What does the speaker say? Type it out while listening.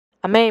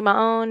I made my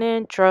own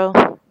intro,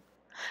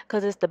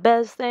 'cause it's the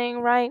best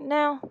thing right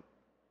now.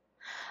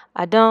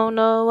 I don't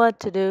know what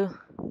to do,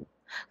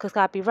 'cause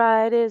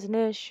copyright is an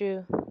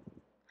issue.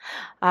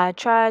 I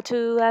try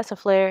to add some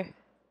flair,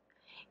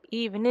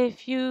 even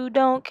if you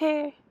don't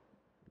care.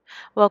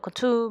 Welcome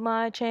to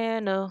my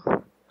channel,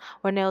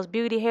 where nails,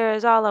 beauty, hair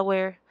is all I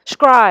wear.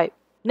 Subscribe,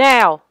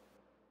 now!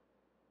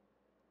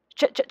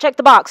 Check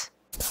the box,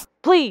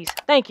 please,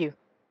 thank you.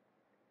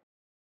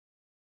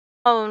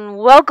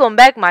 Welcome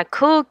back, my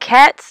cool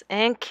cats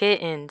and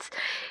kittens.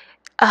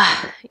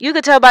 You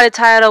can tell by the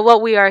title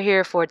what we are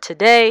here for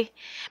today.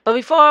 But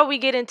before we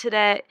get into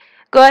that,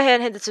 go ahead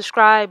and hit the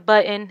subscribe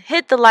button,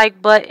 hit the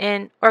like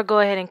button, or go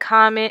ahead and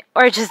comment,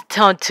 or just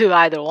don't do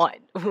either one.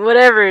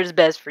 Whatever is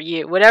best for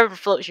you, whatever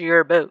floats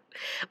your boat.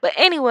 But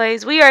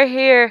anyways, we are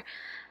here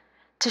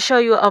to show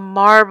you a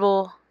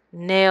marble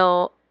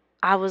nail.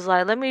 I was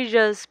like, let me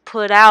just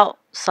put out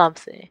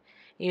something,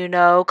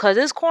 because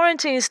this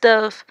quarantine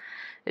stuff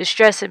is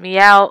stressing me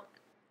out.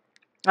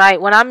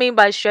 Like, what I mean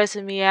by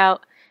stressing me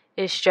out,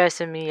 it's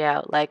stressing me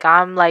out. Like,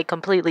 I'm like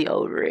completely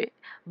over it.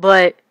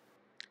 But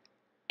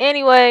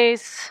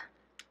anyways,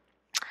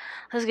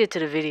 let's get to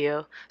the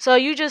video. So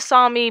you just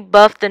saw me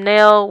buff the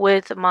nail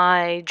with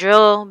my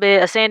drill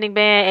bit, a sanding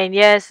band, and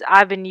yes,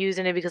 I've been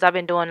using it because I've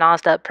been doing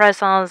non-stop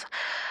press-ons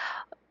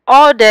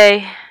all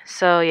day.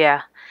 So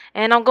yeah,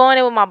 and I'm going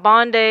in with my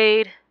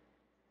Band-Aid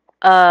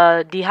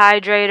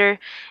dehydrator,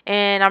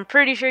 and I'm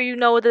pretty sure you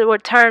know what the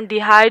term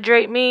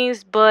dehydrate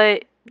means,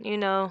 but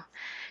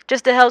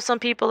just to help some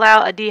people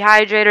out, a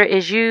dehydrator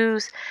is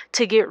used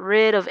to get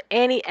rid of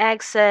any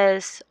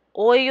excess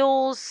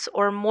oils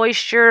or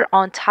moisture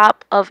on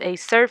top of a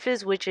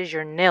surface, which is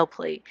your nail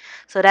plate.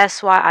 So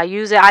that's why I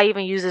use it. I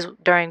even use this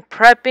during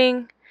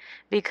prepping,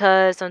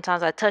 because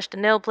sometimes I touch the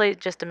nail plate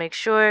just to make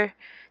sure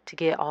to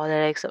get all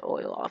that extra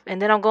oil off.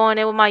 And then I'm going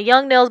in with my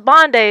Young Nails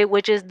Band-Aid,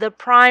 which is the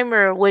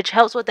primer, which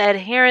helps with the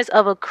adherence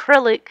of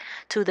acrylic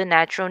to the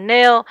natural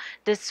nail.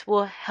 This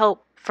will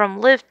help from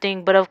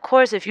lifting, but of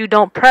course, if you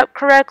don't prep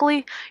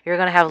correctly, you're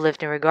gonna have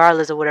lifting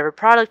regardless of whatever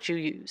product you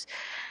use.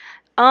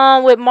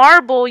 With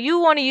marble, you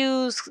want to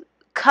use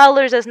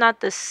colors that's not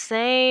the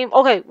same.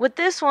 Okay, with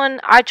this one,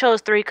 I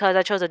chose 3 colors.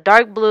 I chose a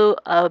dark blue,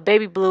 a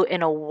baby blue,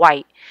 and a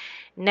white.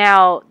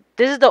 Now,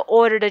 this is the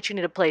order that you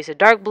need to place it: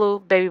 dark blue,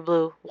 baby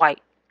blue, white.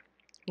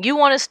 You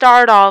want to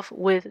start off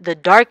with the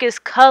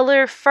darkest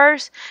color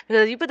first,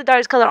 because if you put the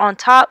darkest color on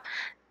top,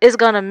 it's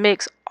gonna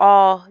mix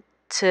all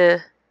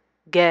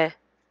together,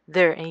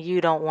 and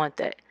you don't want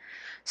that.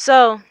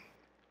 So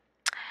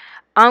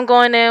I'm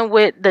going in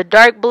with the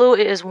dark blue.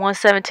 It is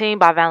 117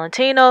 by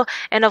Valentino,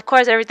 and of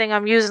course everything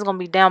I'm using is going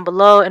to be down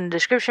below in the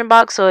description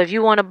box. So if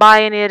you want to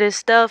buy any of this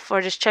stuff or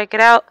just check it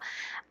out,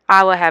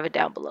 I will have it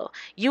down below.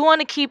 You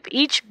want to keep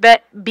each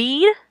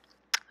bead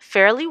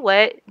fairly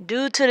wet,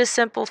 due to the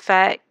simple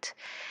fact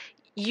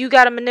you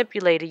got to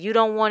manipulate it. You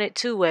don't want it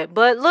too wet.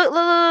 But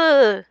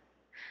look.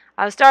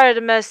 I started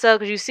to mess up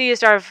because you see it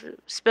start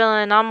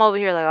spilling. I'm over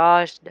here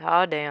like,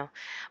 oh damn.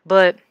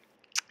 But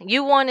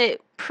you want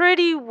it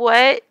pretty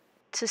wet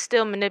to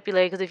still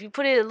manipulate, because if you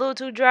put it a little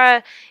too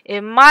dry, it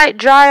might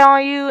dry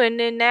on you, and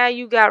then now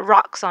you got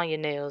rocks on your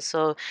nails.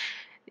 So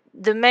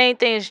the main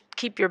thing is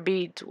keep your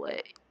beads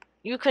wet.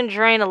 You can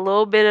drain a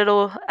little bit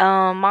of the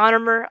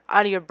monomer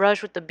out of your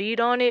brush with the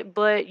bead on it,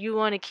 but you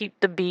want to keep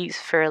the beads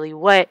fairly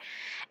wet.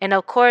 And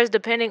of course,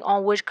 depending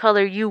on which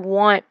color you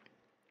want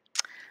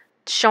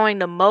showing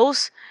the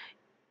most,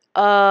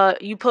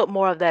 you put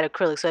more of that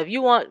acrylic. So if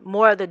you want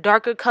more of the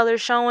darker color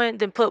showing,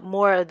 then put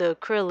more of the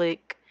acrylic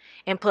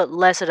and put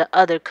less of the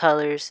other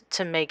colors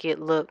to make it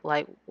look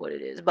like what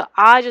it is. But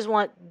I just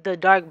want the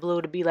dark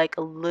blue to be like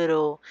a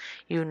little,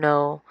 a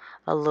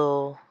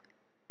little,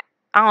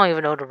 I don't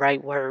even know the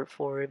right word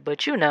for it,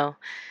 but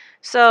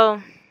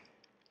So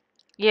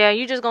yeah,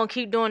 you're just gonna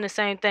keep doing the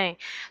same thing.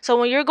 So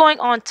when you're going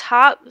on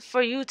top,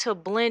 for you to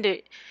blend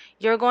it,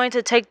 you're going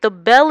to take the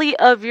belly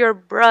of your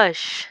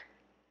brush,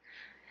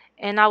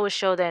 and I will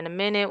show that in a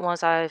minute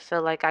once I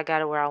feel like I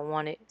got it where I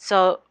want it.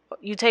 So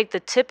you take the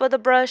tip of the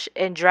brush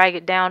and drag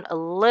it down a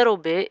little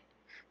bit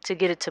to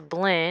get it to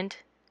blend,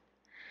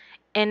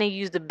 and then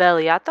use the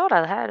belly. I thought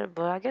I had it,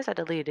 but I guess I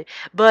deleted it.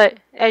 But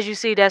as you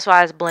see, that's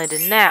why it's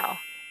blended now.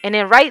 And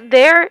then right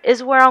there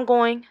is where I'm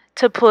going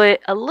to put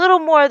a little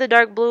more of the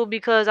dark blue,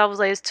 because I was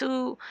like, it's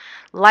too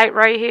light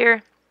right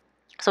here.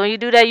 So when you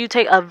do that, you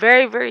take a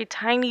very, very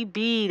tiny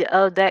bead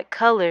of that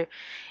color,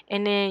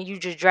 and then you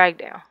just drag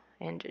down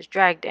and just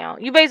drag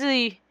down. You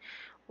basically,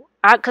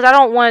 because I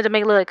don't want it to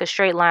make it look like a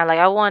straight line. Like,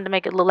 I wanted to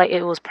make it look like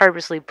it was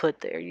purposely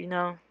put there,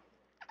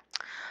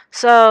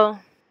 So,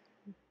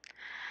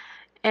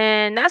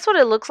 and that's what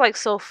it looks like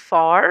so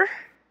far.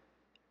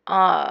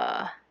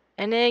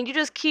 And then you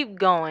just keep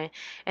going.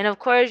 And of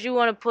course, you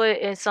want to put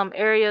in some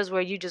areas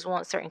where you just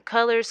want certain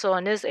colors. So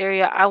in this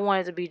area, I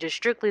want it to be just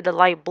strictly the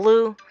light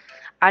blue.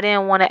 I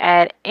didn't want to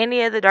add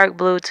any of the dark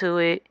blue to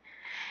it.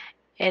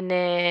 And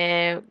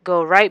then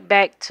go right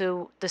back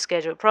to the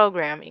scheduled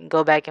programming.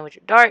 Go back in with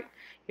your dark,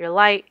 your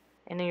light,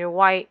 and then your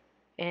white.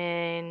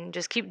 And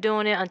just keep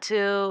doing it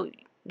until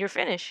you're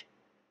finished.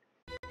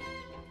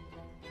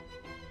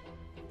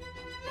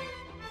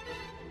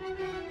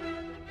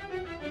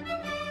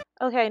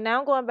 Okay, now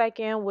I'm going back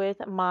in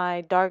with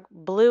my dark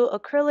blue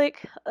acrylic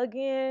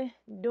again,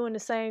 doing the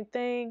same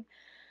thing,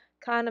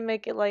 kind of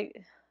make it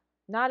like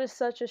not as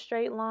such a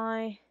straight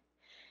line.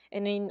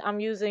 And then I'm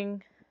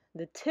using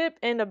the tip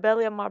and the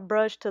belly of my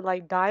brush to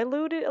like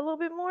dilute it a little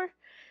bit more.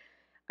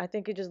 I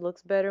think it just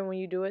looks better when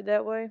you do it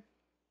that way.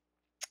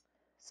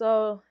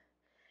 So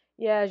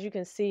yeah, as you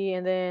can see,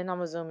 and then I'm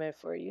gonna zoom in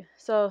for you.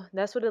 So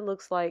that's what it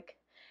looks like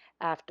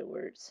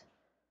afterwards.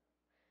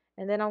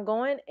 And then I'm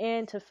going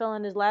in to fill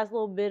in this last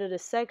little bit of the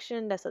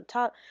section that's up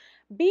top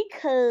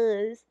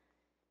because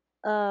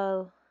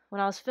uh when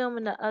I was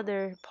filming the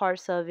other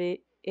parts of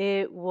it,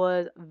 it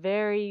was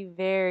very,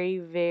 very,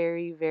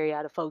 very, very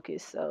out of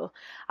focus. So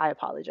I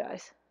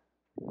apologize.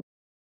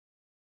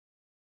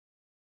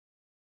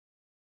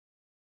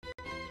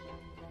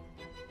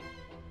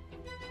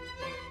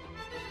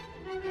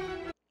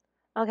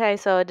 Okay,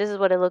 so this is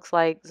what it looks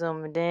like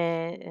zoomed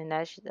in, and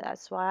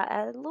that's why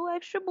I added a little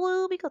extra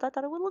blue because I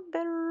thought it would look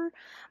better.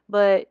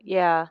 But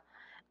yeah,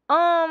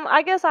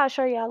 I guess I'll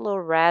show you a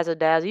little razzle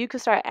dazzle. You can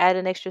start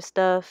adding extra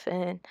stuff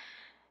and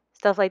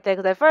stuff like that.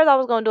 Because at first I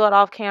was gonna do it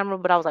off camera,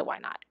 but I was like, why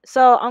not?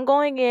 So I'm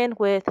going in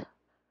with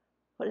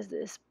what is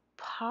this?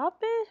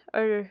 Poppin'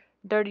 or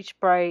Dirty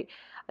Sprite?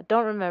 I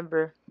don't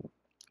remember.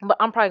 But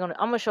I'm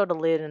gonna show the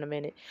lid in a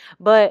minute.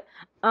 But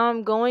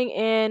I'm going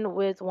in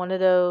with one of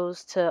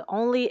those to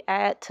only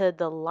add to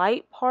the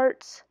light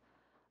parts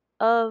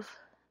of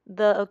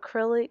the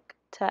acrylic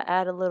to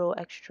add a little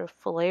extra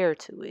flair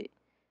to it.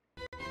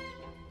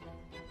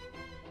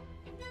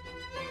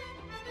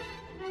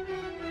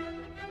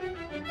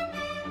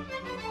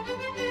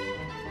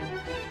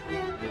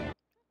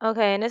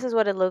 Okay, and this is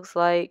what it looks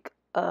like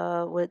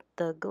with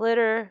the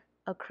glitter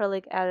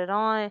acrylic added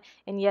on.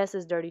 And yes,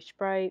 it's Dirty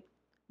Sprite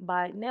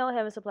by Nail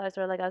Heaven Supply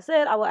Store. Like I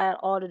said, I will add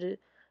all the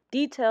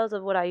details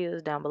of what I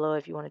use down below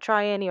if you want to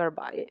try any or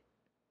buy it.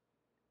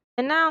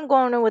 And now I'm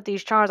going in with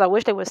these charms. I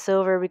wish they were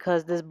silver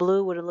because this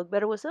blue would have looked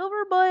better with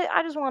silver, but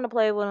I just want to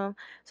play with them.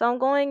 So I'm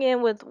going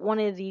in with one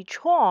of the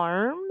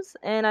charms,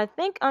 and I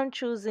think I'm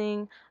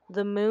choosing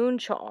the moon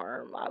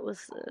charm. I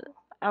was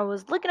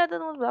looking at the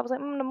one, but I was like,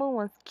 the moon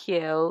one's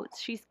cute.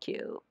 She's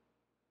cute.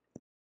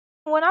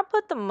 When I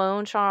put the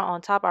moon charm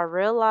on top, I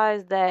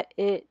realized that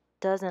it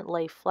doesn't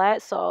lay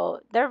flat, so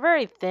they're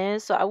very thin.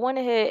 So I went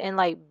ahead and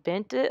like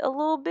bent it a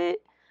little bit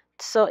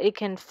so it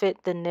can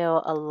fit the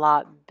nail a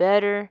lot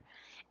better.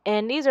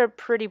 And these are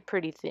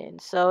pretty thin,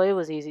 so it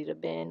was easy to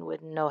bend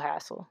with no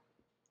hassle.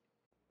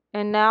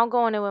 And now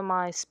going in with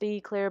my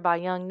Speed Clear by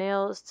Young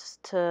Nails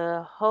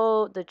to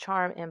hold the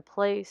charm in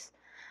place,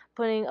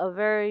 putting a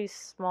very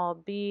small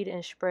bead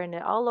and spreading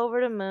it all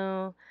over the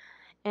moon.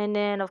 And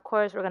then of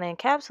course we're going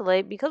to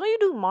encapsulate because when you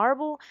do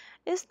marble,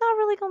 it's not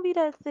really going to be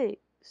that thick.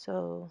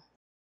 So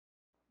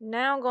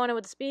now I'm going in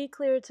with the Speed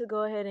Clear to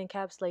go ahead and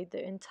encapsulate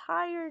the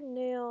entire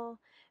nail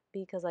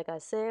because like I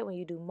said, when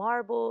you do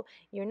marble,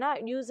 you're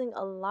not using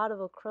a lot of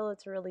acrylic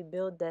to really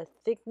build that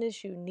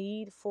thickness you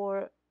need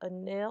for a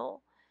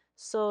nail.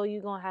 So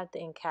you're going to have to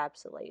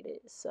encapsulate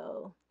it.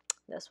 So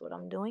that's what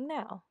I'm doing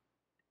now.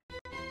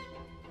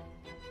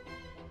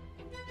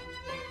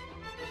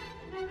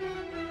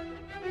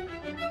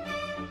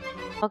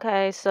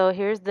 Okay, so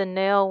here's the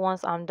nail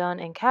once I'm done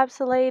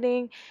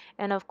encapsulating.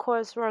 And of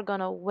course, we're going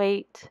to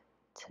wait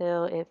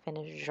till it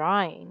finishes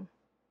drying.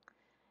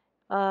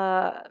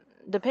 Uh,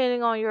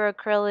 Depending on your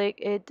acrylic,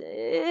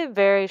 it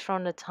varies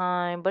from the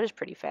time, but it's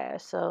pretty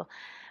fast. So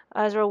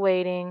as we're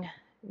waiting,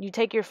 you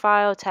take your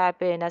file,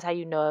 tap it, and that's how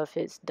you know if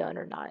it's done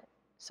or not.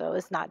 So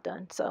it's not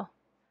done. So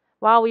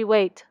while we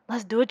wait,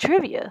 let's do a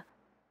trivia.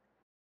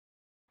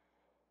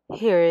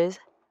 Here is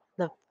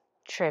the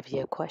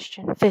trivia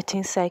question.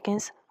 15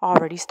 seconds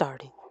already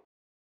started.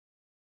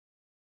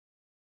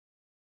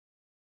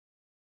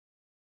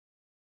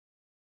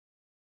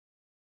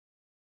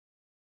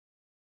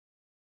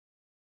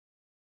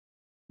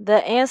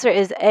 The answer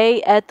is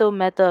A, ethyl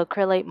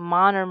methacrylate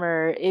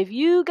monomer. If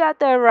you got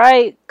that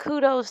right,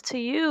 kudos to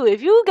you.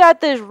 If you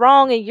got this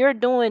wrong and you're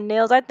doing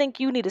nails, I think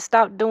you need to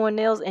stop doing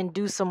nails and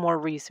do some more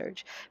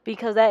research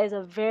because that is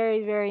a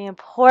very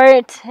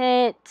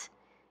important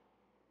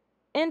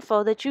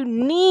info that you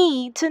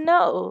need to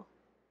know.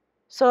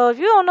 So if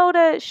you don't know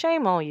that,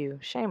 shame on you.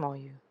 Shame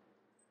on you.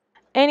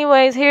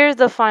 Anyways, here's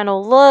the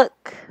final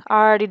look. I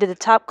already did the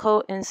top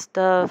coat and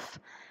stuff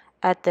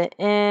at the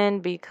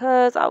end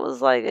because I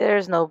was like,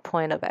 there's no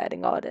point of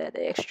adding all that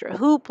extra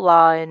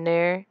hoopla in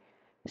there.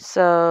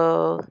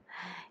 So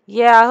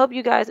yeah, I hope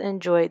you guys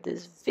enjoyed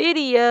this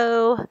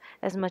video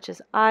as much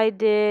as I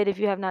did. If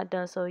you have not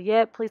done so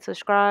yet, please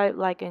subscribe,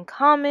 like, and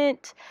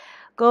comment.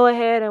 Go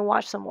ahead and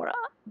watch some more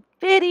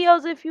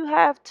videos if you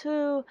have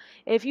to.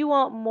 If you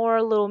want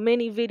more little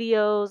mini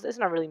videos, it's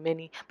not really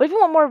mini, but if you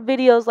want more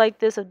videos like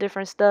this of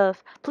different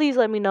stuff, please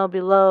let me know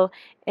below.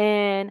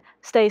 And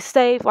stay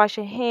safe, wash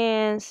your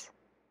hands,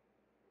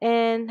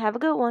 and have a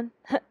good one.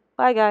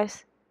 Bye,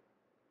 guys.